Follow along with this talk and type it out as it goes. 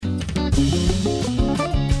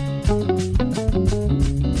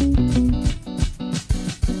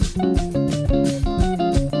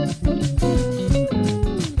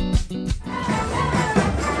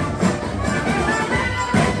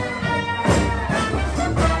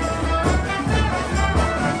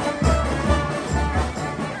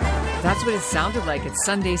That's what it sounded like at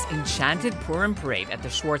Sunday's Enchanted Purim Parade at the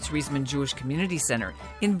Schwartz-Riesman Jewish Community Centre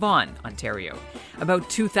in Vaughan, Ontario. About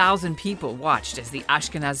 2,000 people watched as the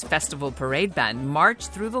Ashkenaz Festival Parade Band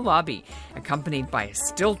marched through the lobby, accompanied by a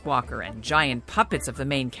stilt walker and giant puppets of the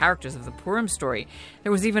main characters of the Purim story.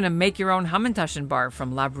 There was even a make-your-own hamantashen bar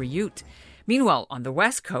from La Briute. Meanwhile, on the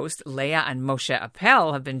West Coast, Leah and Moshe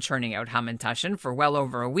Appel have been churning out hamantashen for well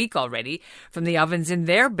over a week already from the ovens in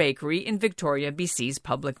their bakery in Victoria, BC's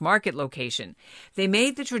public market location. They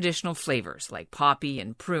made the traditional flavors like poppy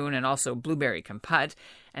and prune and also blueberry compote,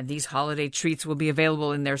 and these holiday treats will be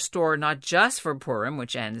available in their store not just for Purim,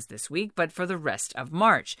 which ends this week, but for the rest of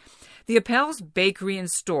March. The Appel's bakery and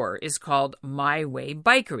store is called My Way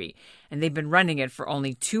Bikery, and they've been running it for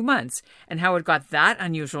only 2 months. And how it got that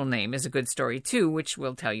unusual name is a good story too, which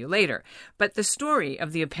we'll tell you later. But the story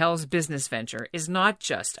of the Appel's business venture is not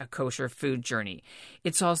just a kosher food journey.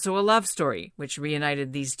 It's also a love story, which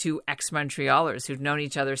reunited these two ex-Montrealers who'd known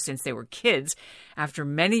each other since they were kids. After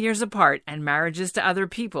many years apart and marriages to other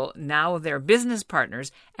people, now they're business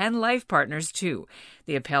partners and life partners too.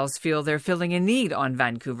 The Appels feel they're filling a need on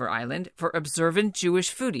Vancouver Island for observant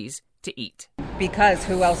Jewish foodies to eat. Because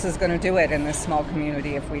who else is going to do it in this small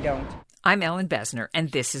community if we don't? I'm Ellen Besner,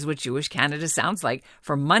 and this is what Jewish Canada sounds like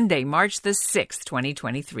for Monday, March the 6th,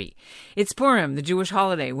 2023. It's Purim, the Jewish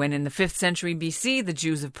holiday, when in the 5th century BC, the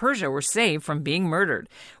Jews of Persia were saved from being murdered.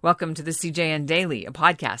 Welcome to the CJN Daily, a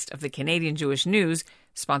podcast of the Canadian Jewish News,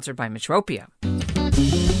 sponsored by Metropia.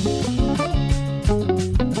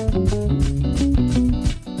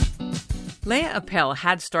 Leah Appel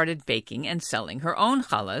had started baking and selling her own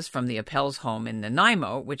challahs from the Appel's home in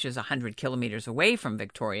Nanaimo, which is 100 kilometers away from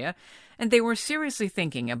Victoria, and they were seriously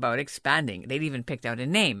thinking about expanding. They'd even picked out a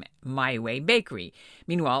name, My Way Bakery.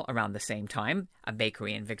 Meanwhile, around the same time, a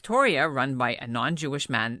bakery in Victoria, run by a non-Jewish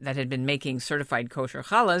man that had been making certified kosher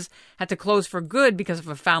challahs, had to close for good because of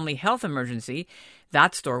a family health emergency.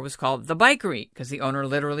 That store was called The Bikery, because the owner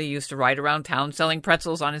literally used to ride around town selling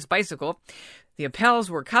pretzels on his bicycle. The Appels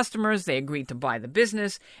were customers, they agreed to buy the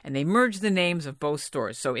business, and they merged the names of both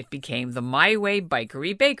stores, so it became the My Way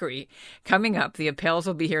Bikery Bakery. Coming up, the Appels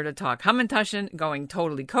will be here to talk hamantashen, going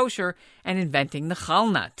totally kosher, and inventing the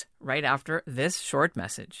challah-donut, right after this short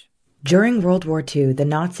message. During World War II, the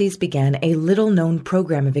Nazis began a little-known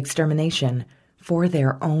program of extermination for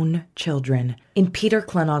their own children. In Peter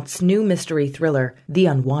Klenott's new mystery thriller, The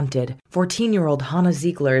Unwanted, 14-year-old Hannah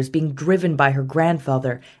Ziegler is being driven by her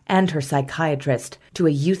grandfather and her psychiatrist to a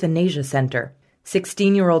euthanasia center.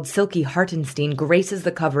 16-year-old Silke Hartenstein graces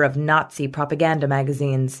the cover of Nazi propaganda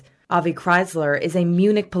magazines. Avi Kreisler is a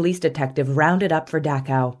Munich police detective rounded up for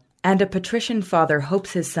Dachau. And a patrician father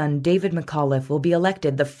hopes his son David McAuliffe will be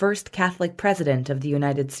elected the first Catholic president of the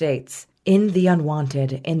United States. In The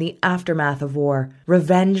Unwanted, in the aftermath of war,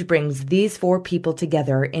 revenge brings these four people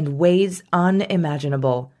together in ways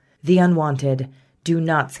unimaginable. The Unwanted. Do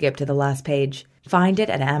not skip to the last page. Find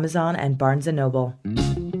it at Amazon and Barnes & Noble.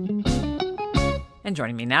 And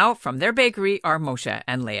joining me now from their bakery are Moshe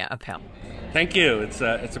and Leah Appel. Thank you. It's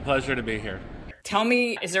a pleasure to be here. Tell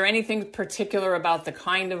me, is there anything particular about the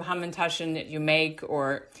kind of hamantashen that you make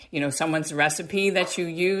or, someone's recipe that you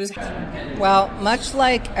use? Well, much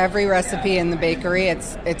like every recipe in the bakery,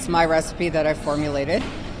 it's my recipe that I formulated.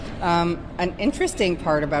 An interesting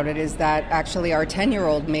part about it is that actually our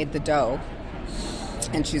 10-year-old made the dough,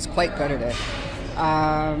 and she's quite good at it.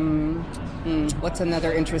 What's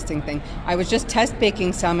another interesting thing? I was just test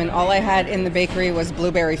baking some, and all I had in the bakery was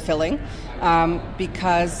blueberry filling.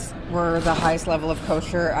 Because we're the highest level of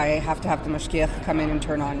kosher, I have to have the mashgiach come in and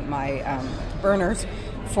turn on my burners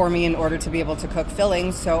for me in order to be able to cook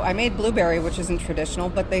fillings. So I made blueberry, which isn't traditional,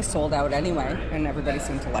 but they sold out anyway, and everybody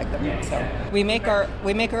seemed to like them. So we make our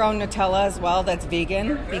own Nutella as well. That's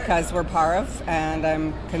vegan because we're Parav, and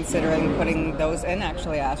I'm considering putting those in.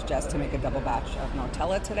 Actually, I asked Jess to make a double batch of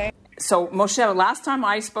Nutella today. So, Moshe, last time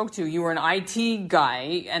I spoke to you, you were an IT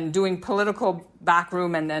guy and doing political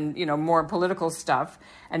backroom and then, more political stuff.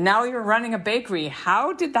 And now you're running a bakery.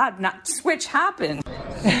 How did that switch happen?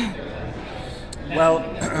 Well,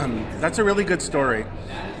 that's a really good story.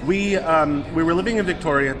 We were living in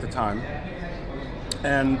Victoria at the time,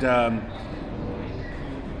 and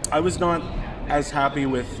I was not as happy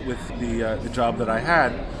with the job that I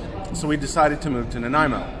had, so we decided to move to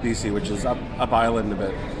Nanaimo, BC, which is up island a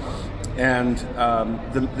bit. And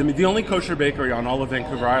the only kosher bakery on all of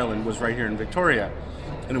Vancouver Island was right here in Victoria,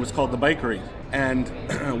 and it was called The Bikery. And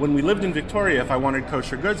when we lived in Victoria, if I wanted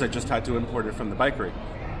kosher goods, I just had to import it from the Bikery.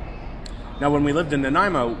 Now, when we lived in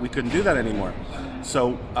Nanaimo, we couldn't do that anymore.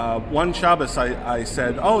 So one Shabbos, I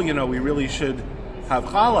said, we really should have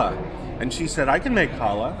challah. And she said, I can make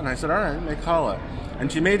challah. And I said, all right, make challah.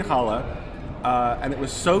 And she made challah, and it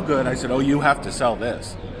was so good. I said, oh, you have to sell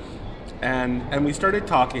this. And we started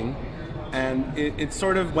talking, and it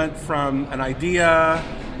sort of went from an idea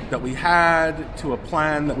that we had to a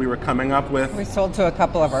plan that we were coming up with. We sold to a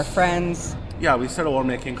couple of our friends. Yeah, we said, oh, we're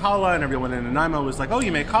making challah, and everyone in Nanaimo was like, oh,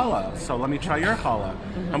 you make challah, so let me try your challah.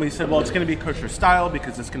 And we said, well, it's going to be kosher style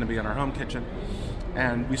because it's going to be in our home kitchen.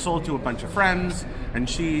 And we sold to a bunch of friends, and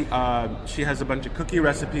she has a bunch of cookie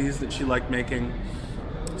recipes that she liked making.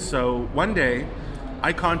 So one day,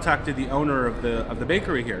 I contacted the owner of the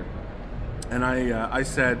bakery here, and I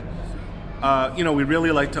said, we'd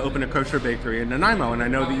really like to open a kosher bakery in Nanaimo, and I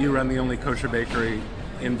know that you run the only kosher bakery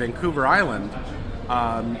in Vancouver Island.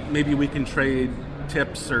 Maybe we can trade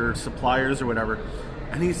tips or suppliers or whatever.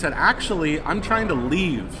 And he said, actually, I'm trying to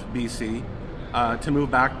leave BC to move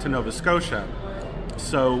back to Nova Scotia.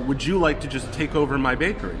 So would you like to just take over my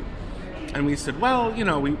bakery? And we said, well,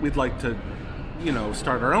 we'd like to,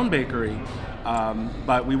 start our own bakery,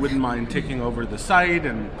 but we wouldn't mind taking over the site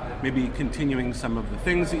and maybe continuing some of the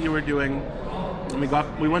things that you were doing.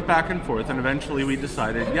 And we went back and forth, and eventually we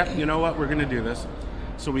decided, yep, you know what, we're going to do this.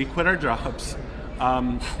 So we quit our jobs,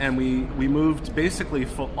 and we moved basically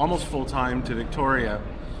almost full-time to Victoria,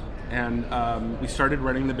 and we started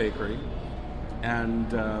running the bakery.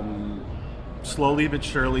 And slowly but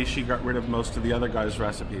surely, she got rid of most of the other guys'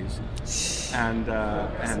 recipes, and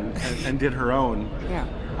did her own. Yeah.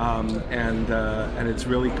 And it's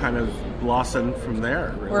really kind of blossomed from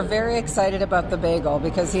there. Really. We're very excited about the bagel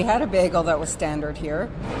because he had a bagel that was standard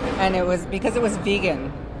here, and it was because it was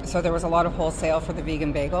vegan. So there was a lot of wholesale for the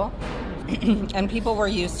vegan bagel, and people were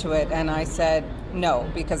used to it. And I said no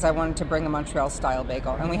because I wanted to bring a Montreal-style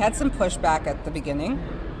bagel, and we had some pushback at the beginning.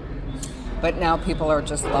 But now people are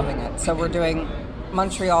just loving it. So we're doing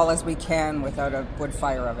Montreal as we can without a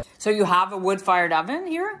wood-fire oven. So you have a wood-fired oven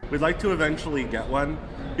here? We'd like to eventually get one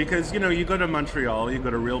because, you go to Montreal, you go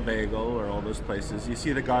to Real Bagel or all those places, you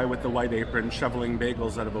see the guy with the white apron shoveling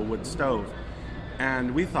bagels out of a wood stove.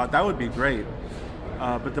 And we thought that would be great.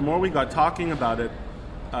 But the more we got talking about it,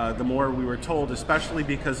 the more we were told, especially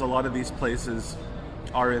because a lot of these places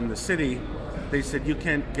are in the city, they said you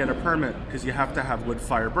can't get a permit because you have to have wood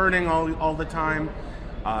fire burning all the time.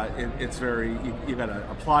 It's very, you got to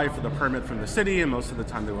apply for the permit from the city, and most of the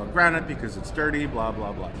time they won't grant it because it's dirty, blah,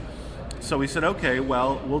 blah, blah. So we said, okay,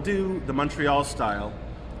 well, we'll do the Montreal style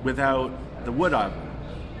without the wood oven.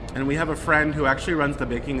 And we have a friend who actually runs the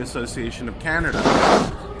Baking Association of Canada.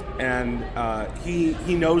 And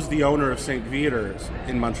he knows the owner of St. Viator's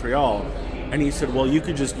in Montreal. And he said, well, you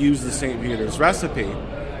could just use the St. Viator's recipe,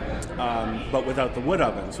 but without the wood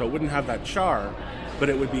oven. So it wouldn't have that char, but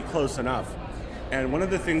it would be close enough. And one of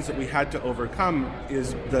the things that we had to overcome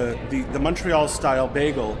is the Montreal-style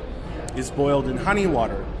bagel is boiled in honey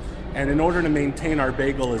water. And in order to maintain our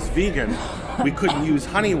bagel as vegan, we couldn't use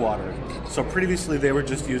honey water. So previously they were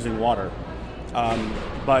just using water.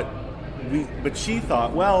 But she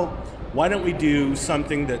thought, well, why don't we do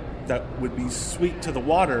something that would be sweet to the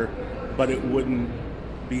water, but it wouldn't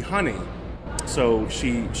be honey? So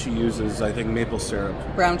she uses, I think, maple syrup.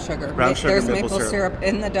 Brown sugar. There's maple syrup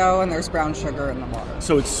in the dough, and there's brown sugar in the water.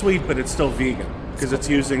 So it's sweet, but it's still vegan because it's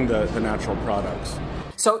using the natural products.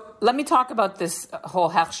 So let me talk about this whole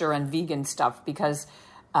kosher and vegan stuff, because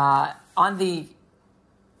on the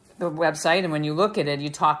website, and when you look at it,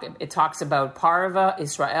 it talks about parva,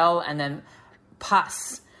 Israel, and then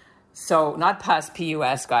pas. So not pus,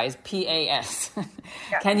 P-U-S, guys, P-A-S.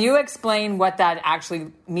 Yeah. Can you explain what that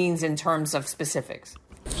actually means in terms of specifics?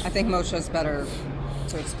 I think Moshe's better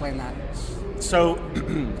to explain that. So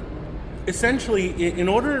essentially, in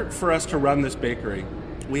order for us to run this bakery,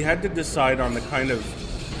 we had to decide on the kind of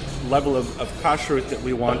level of kashrut that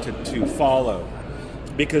we wanted to follow.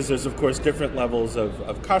 Because there's, of course, different levels of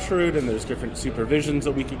kashrut, and there's different supervisions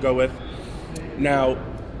that we could go with. Now,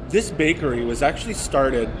 this bakery was actually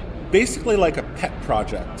started basically like a pet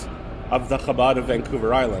project of the Chabad of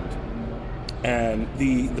Vancouver Island. And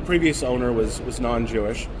the previous owner was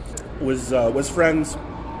non-Jewish, was friends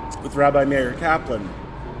with Rabbi Meir Kaplan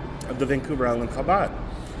of the Vancouver Island Chabad.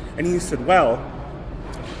 And he said, well,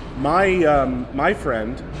 my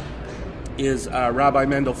friend is Rabbi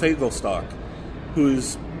Mendel Fagelstock,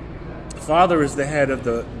 whose father is the head of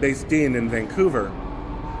the Beis Din in Vancouver,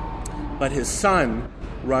 but his son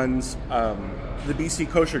runs the BC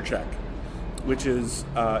Kosher Check, which is,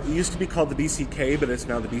 it used to be called the BCK, but it's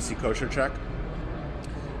now the BC Kosher Check.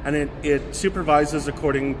 And it supervises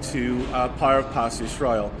according to Parav Pas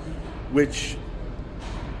Yisrael, which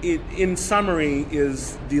in summary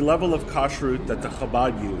is the level of kashrut that the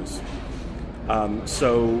Chabad use.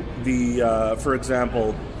 For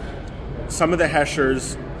example, some of the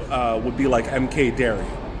heshers would be like MK Dairy.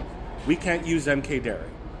 We can't use MK Dairy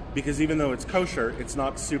because even though it's kosher, it's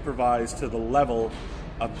not supervised to the level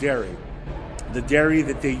of dairy. The dairy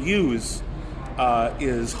that they use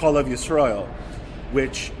is Chalav Yisrael,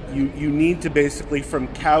 which you need to basically, from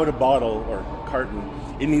cow to bottle or carton,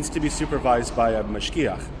 it needs to be supervised by a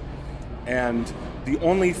mashgiach. And the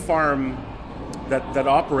only farm that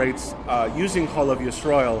operates using Chalav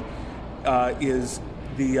Yisrael is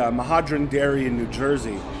the Mahadran Dairy in New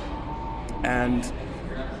Jersey. And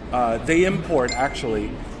they import,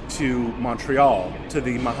 actually, to Montreal, to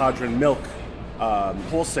the Mahadran milk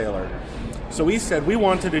wholesaler. So we said we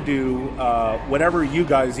wanted to do whatever you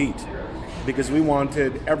guys eat, because we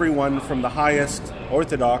wanted everyone from the highest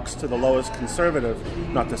Orthodox to the lowest conservative,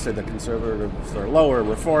 not to say that conservatives are lower,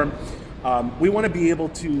 reform. We want to be able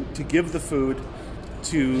to give the food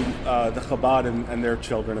to the Chabad and their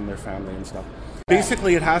children and their family and stuff.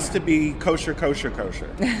 Basically, it has to be kosher.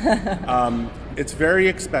 It's very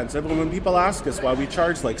expensive, and when people ask us why we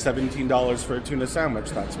charge like $17 for a tuna sandwich,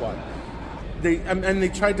 that's why. They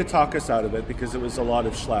tried to talk us out of it because it was a lot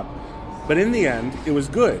of schlep. But in the end, it was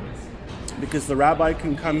good because the rabbi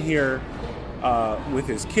can come here with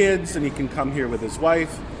his kids, and he can come here with his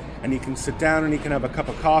wife, and he can sit down and he can have a cup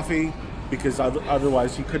of coffee, because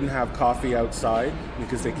otherwise he couldn't have coffee outside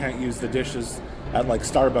because they can't use the dishes at like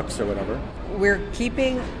Starbucks or whatever. We're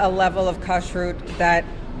keeping a level of kashrut that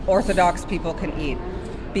Orthodox people can eat,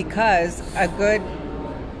 because a good,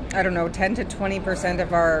 10 to 20%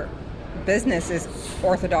 of our business is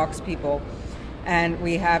Orthodox people, and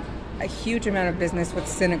we have a huge amount of business with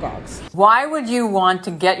synagogues. Why would you want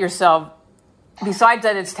to get yourself, besides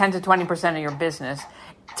that it's 10 to 20% of your business,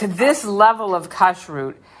 to this level of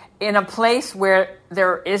kashrut in a place where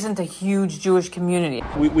there isn't a huge Jewish community?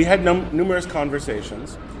 We had numerous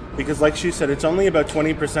conversations, because like she said, it's only about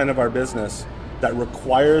 20% of our business that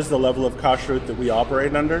requires the level of kashrut that we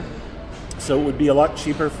operate under. So it would be a lot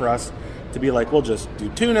cheaper for us to be like, we'll just do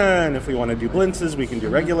tuna, and if we want to do blintzes, we can do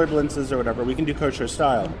regular blintzes or whatever. We can do kosher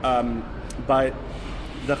style. But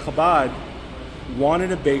the Chabad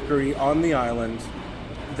wanted a bakery on the island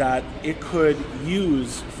that it could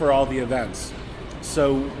use for all the events.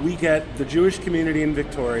 So we get the Jewish community in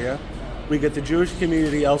Victoria, we get the Jewish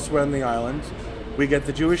community elsewhere on the island, we get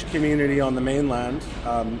the Jewish community on the mainland.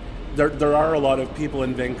 There are a lot of people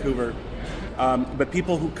in Vancouver, but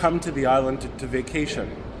people who come to the island to vacation.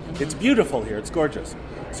 It's beautiful here, it's gorgeous.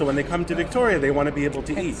 So when they come to Victoria, they want to be able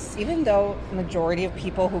to eat. Even though the majority of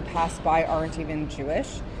people who pass by aren't even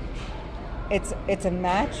Jewish, it's a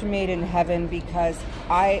match made in heaven, because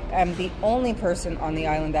I am the only person on the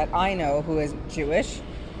island that I know who is Jewish,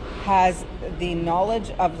 has the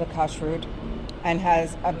knowledge of the kashrut, and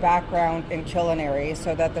has a background in culinary,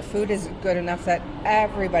 so that the food is good enough that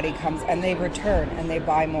everybody comes and they return and they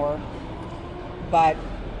buy more. But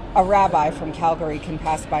a rabbi from Calgary can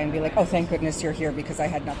pass by and be like, oh, thank goodness you're here, because I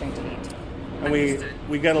had nothing to eat. And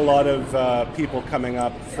we get a lot of people coming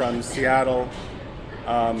up from Seattle.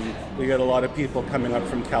 We get a lot of people coming up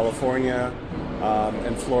from California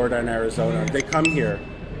and Florida and Arizona. They come here.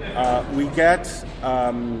 We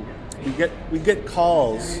get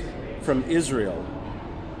calls from Israel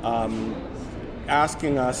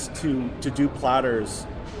asking us to do platters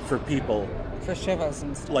for people. For shivas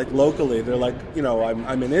and stuff. Like locally, they're like,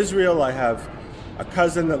 I'm in Israel. I have a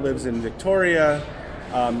cousin that lives in Victoria.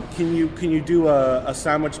 Can you do a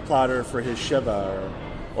sandwich platter for his shiva,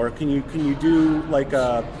 or can you do like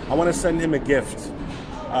I want to send him a gift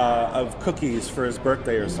of cookies for his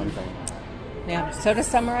birthday or something. Yeah. So to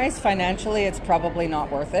summarize, financially, it's probably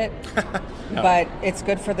not worth it, no. But it's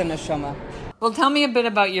good for the neshama. Well, tell me a bit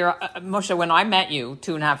about your Moshe. When I met you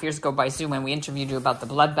 2.5 years ago by Zoom, and we interviewed you about the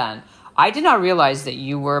blood ban, I did not realize that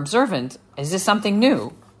you were observant. Is this something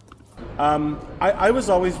new? I was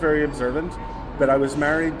always very observant, but I was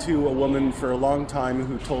married to a woman for a long time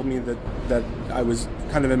who told me that I was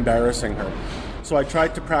kind of embarrassing her. So I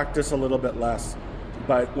tried to practice a little bit less.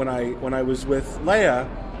 But when I was with Leah,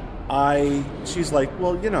 she's like,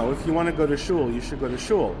 well, if you want to go to shul, you should go to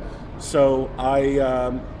shul. So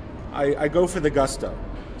I go for the gusto.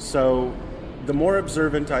 So the more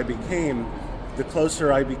observant I became, the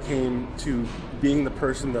closer I became to being the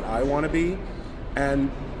person that I want to be. And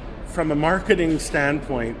from a marketing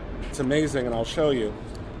standpoint, it's amazing, and I'll show you.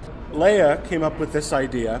 Leah came up with this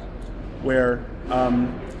idea where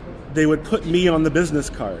they would put me on the business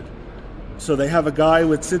card. So they have a guy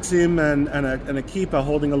with tzitzim and a kippah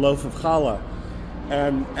holding a loaf of challah.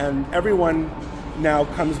 And everyone now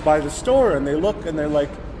comes by the store and they look and they're like,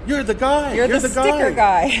 You're the guy. You're the sticker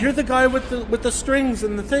guy. You're the guy with the strings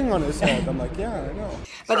and the thing on his head. I'm like, yeah, I know.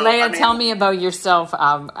 But so, Leah, tell me about yourself,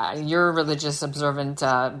 your religious observant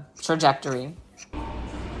trajectory.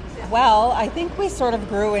 Well, I think we sort of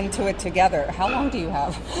grew into it together. How long do you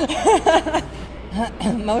have?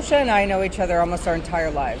 Moshe and I know each other almost our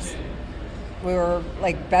entire lives. We were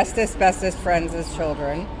like bestest friends as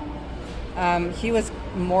children. He was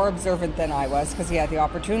more observant than I was because he had the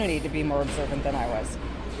opportunity to be more observant than I was.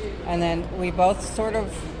 And then we both sort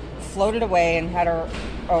of floated away and had our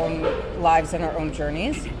own lives and our own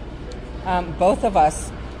journeys. Both of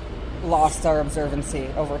us lost our observancy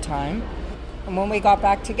over time. And when we got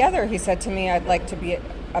back together, he said to me, I'd like to be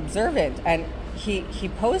observant. And he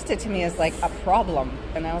posed it to me as like a problem.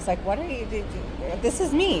 And I was like, what are you, this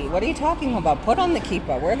is me. What are you talking about? Put on the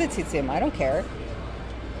kippah, wear the tzitzim, I don't care.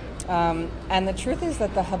 And the truth is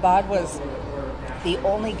that the Chabad was the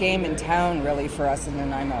only game in town really for us in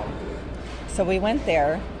Nanaimo. So we went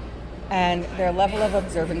there, and their level of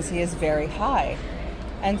observancy is very high.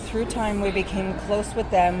 And through time we became close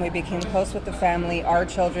with them, we became close with the family, our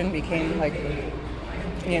children became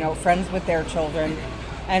friends with their children,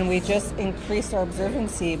 and we just increased our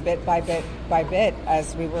observancy bit by bit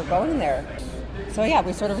as we were going there. So yeah,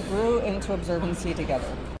 we sort of grew into observancy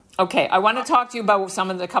together. Okay, I want to talk to you about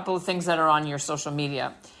a couple of things that are on your social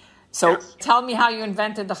media. So tell me how you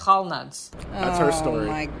invented the challah-donuts. That's her story.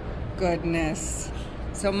 Oh my goodness.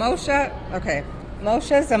 So Moshe's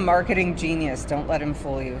a marketing genius. Don't let him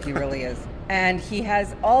fool you. He really is. And he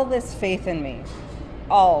has all this faith in me.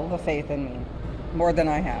 All the faith in me. More than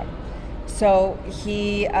I have. So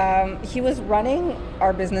he was running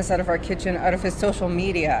our business out of our kitchen, out of his social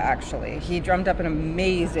media, actually. He drummed up an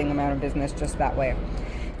amazing amount of business just that way.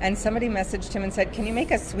 And somebody messaged him and said, can you make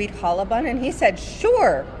a sweet challah bun? And he said,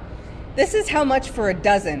 sure. This is how much for a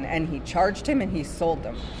dozen. And he charged him and he sold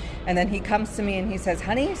them. And then he comes to me and he says,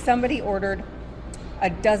 honey, somebody ordered a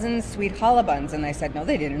dozen sweet challah buns. And I said, no,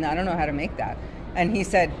 they didn't. I don't know how to make that. And he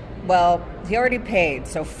said, well, he already paid,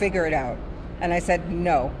 so figure it out. And I said,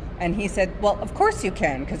 no. And he said, well, of course you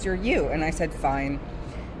can, because you're you. And I said, fine.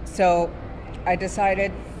 So I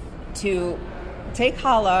decided to take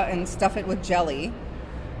challah and stuff it with jelly,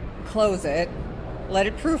 close it, let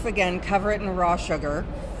it proof again, cover it in raw sugar,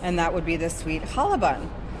 and that would be the sweet challah bun.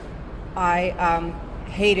 I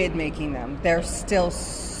hated making them. They're still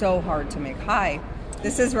so hard to make. Hi,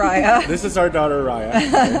 this is Raya. This is our daughter, Raya.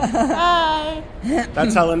 Hi.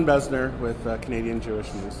 That's Helen Besner with Canadian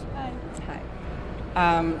Jewish News.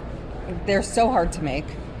 Hi. They're so hard to make.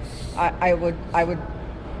 I would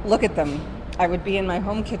look at them. I would be in my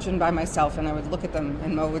home kitchen by myself, and I would look at them,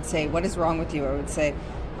 and Mo would say, what is wrong with you? I would say,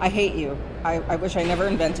 I hate you. I wish I never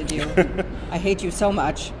invented you. I hate you so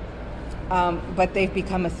much. But they've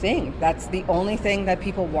become a thing. That's the only thing that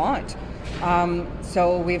people want.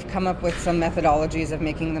 So we've come up with some methodologies of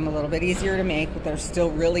making them a little bit easier to make, but they're still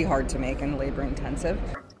really hard to make and labor intensive.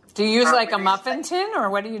 Do you use like a muffin tin, or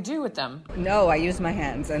what do you do with them? No, I use my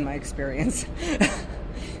hands and my experience.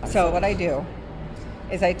 So what I do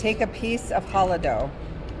is I take a piece of challah dough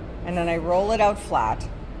and then I roll it out flat.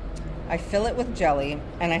 I fill it with jelly,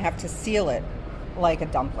 and I have to seal it like a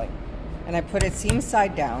dumpling. And I put it seam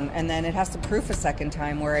side down, and then it has to proof a second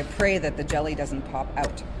time where I pray that the jelly doesn't pop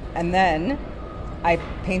out. And then I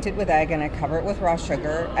paint it with egg, and I cover it with raw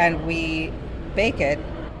sugar, and we bake it,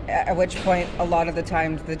 at which point a lot of the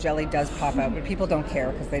times the jelly does pop out, but people don't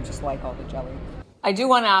care because they just like all the jelly. I do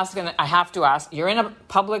want to ask, and I have to ask, you're in a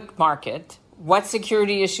public market. What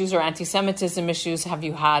security issues or anti-Semitism issues have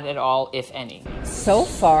you had at all, if any? So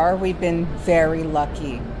far, we've been very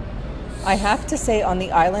lucky. I have to say, on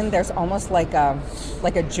the island, there's almost like a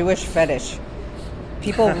Jewish fetish.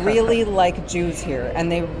 People really like Jews here,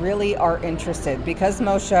 and they really are interested. Because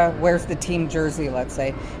Moshe wears the team jersey, let's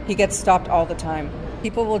say, he gets stopped all the time.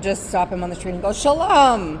 People will just stop him on the street and go,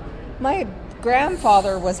 Shalom! My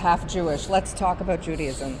grandfather was half Jewish. Let's talk about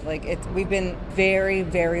Judaism. We've been very,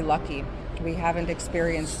 very lucky. We haven't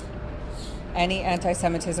experienced any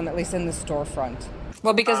anti-Semitism, at least in the storefront.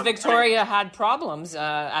 Well, because Victoria had problems.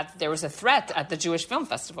 There was a threat at the Jewish Film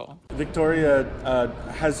Festival. Victoria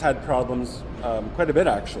has had problems quite a bit,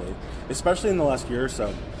 actually, especially in the last year or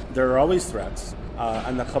so. There are always threats.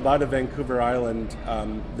 And the Chabad of Vancouver Island,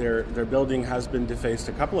 their building has been defaced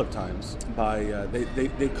a couple of times by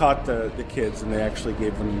they caught the kids, and they actually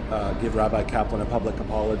gave Rabbi Kaplan a public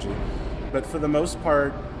apology. But for the most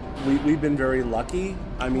part, we've been very lucky.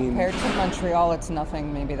 I mean, compared to Montreal, it's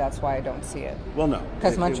nothing. Maybe that's why I don't see it. Well, no,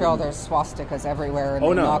 because Montreal, there's swastikas everywhere,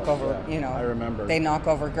 and knock over. Yeah, I remember. They knock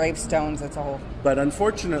over gravestones. It's a whole. But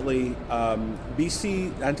unfortunately,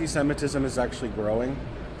 BC anti-Semitism is actually growing.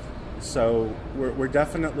 So we're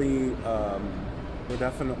definitely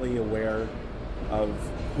aware of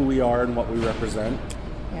who we are and what we represent.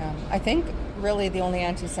 Yeah, I think really the only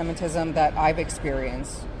anti-Semitism that I've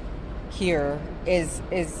experienced here is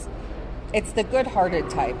it's the good-hearted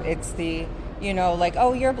type. It's the, like,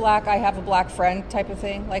 oh, you're black, I have a black friend type of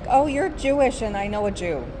thing. Like, oh, you're Jewish and I know a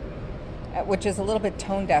Jew, which is a little bit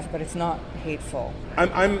tone deaf, but it's not hateful.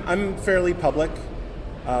 I'm fairly public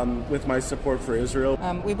with my support for Israel.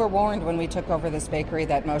 We were warned when we took over this bakery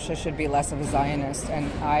that Moshe should be less of a Zionist, and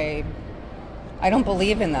I don't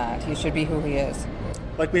believe in that. He should be who he is.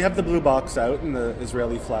 Like, we have the blue box out and the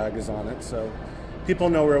Israeli flag is on it, so people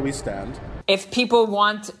know where we stand. If people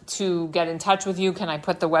want to get in touch with you, can I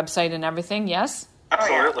put the website and everything? Yes?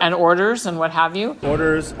 Absolutely. And orders and what have you?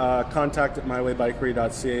 Orders,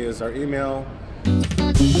 contact@mywaybakery.ca is our email.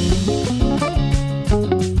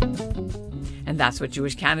 And that's what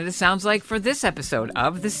Jewish Canada sounds like for this episode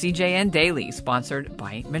of the CJN Daily, sponsored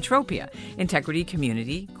by Metropia, Integrity,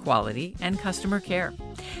 Community, Quality, and Customer Care.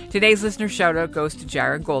 Today's listener shout-out goes to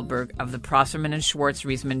Jared Goldberg of the Prosserman and Schwartz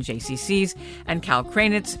Riesman JCCs and Cal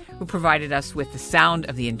Kranitz, who provided us with the sound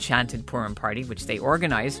of the Enchanted Purim Party, which they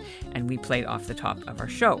organized, and we played off the top of our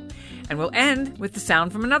show. And we'll end with the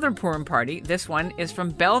sound from another Purim party. This one is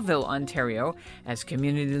from Belleville, Ontario, as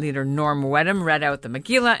community leader Norm Wedham read out the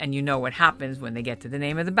Megillah, and you know what happens when they get to the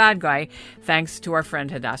name of the bad guy. Thanks to our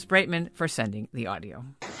friend Hadass Breitman for sending the audio.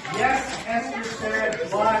 Yes, Esther said,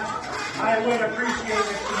 but I would appreciate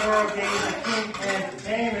if tomorrow gave the king and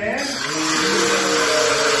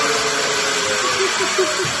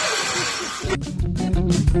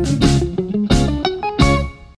amen.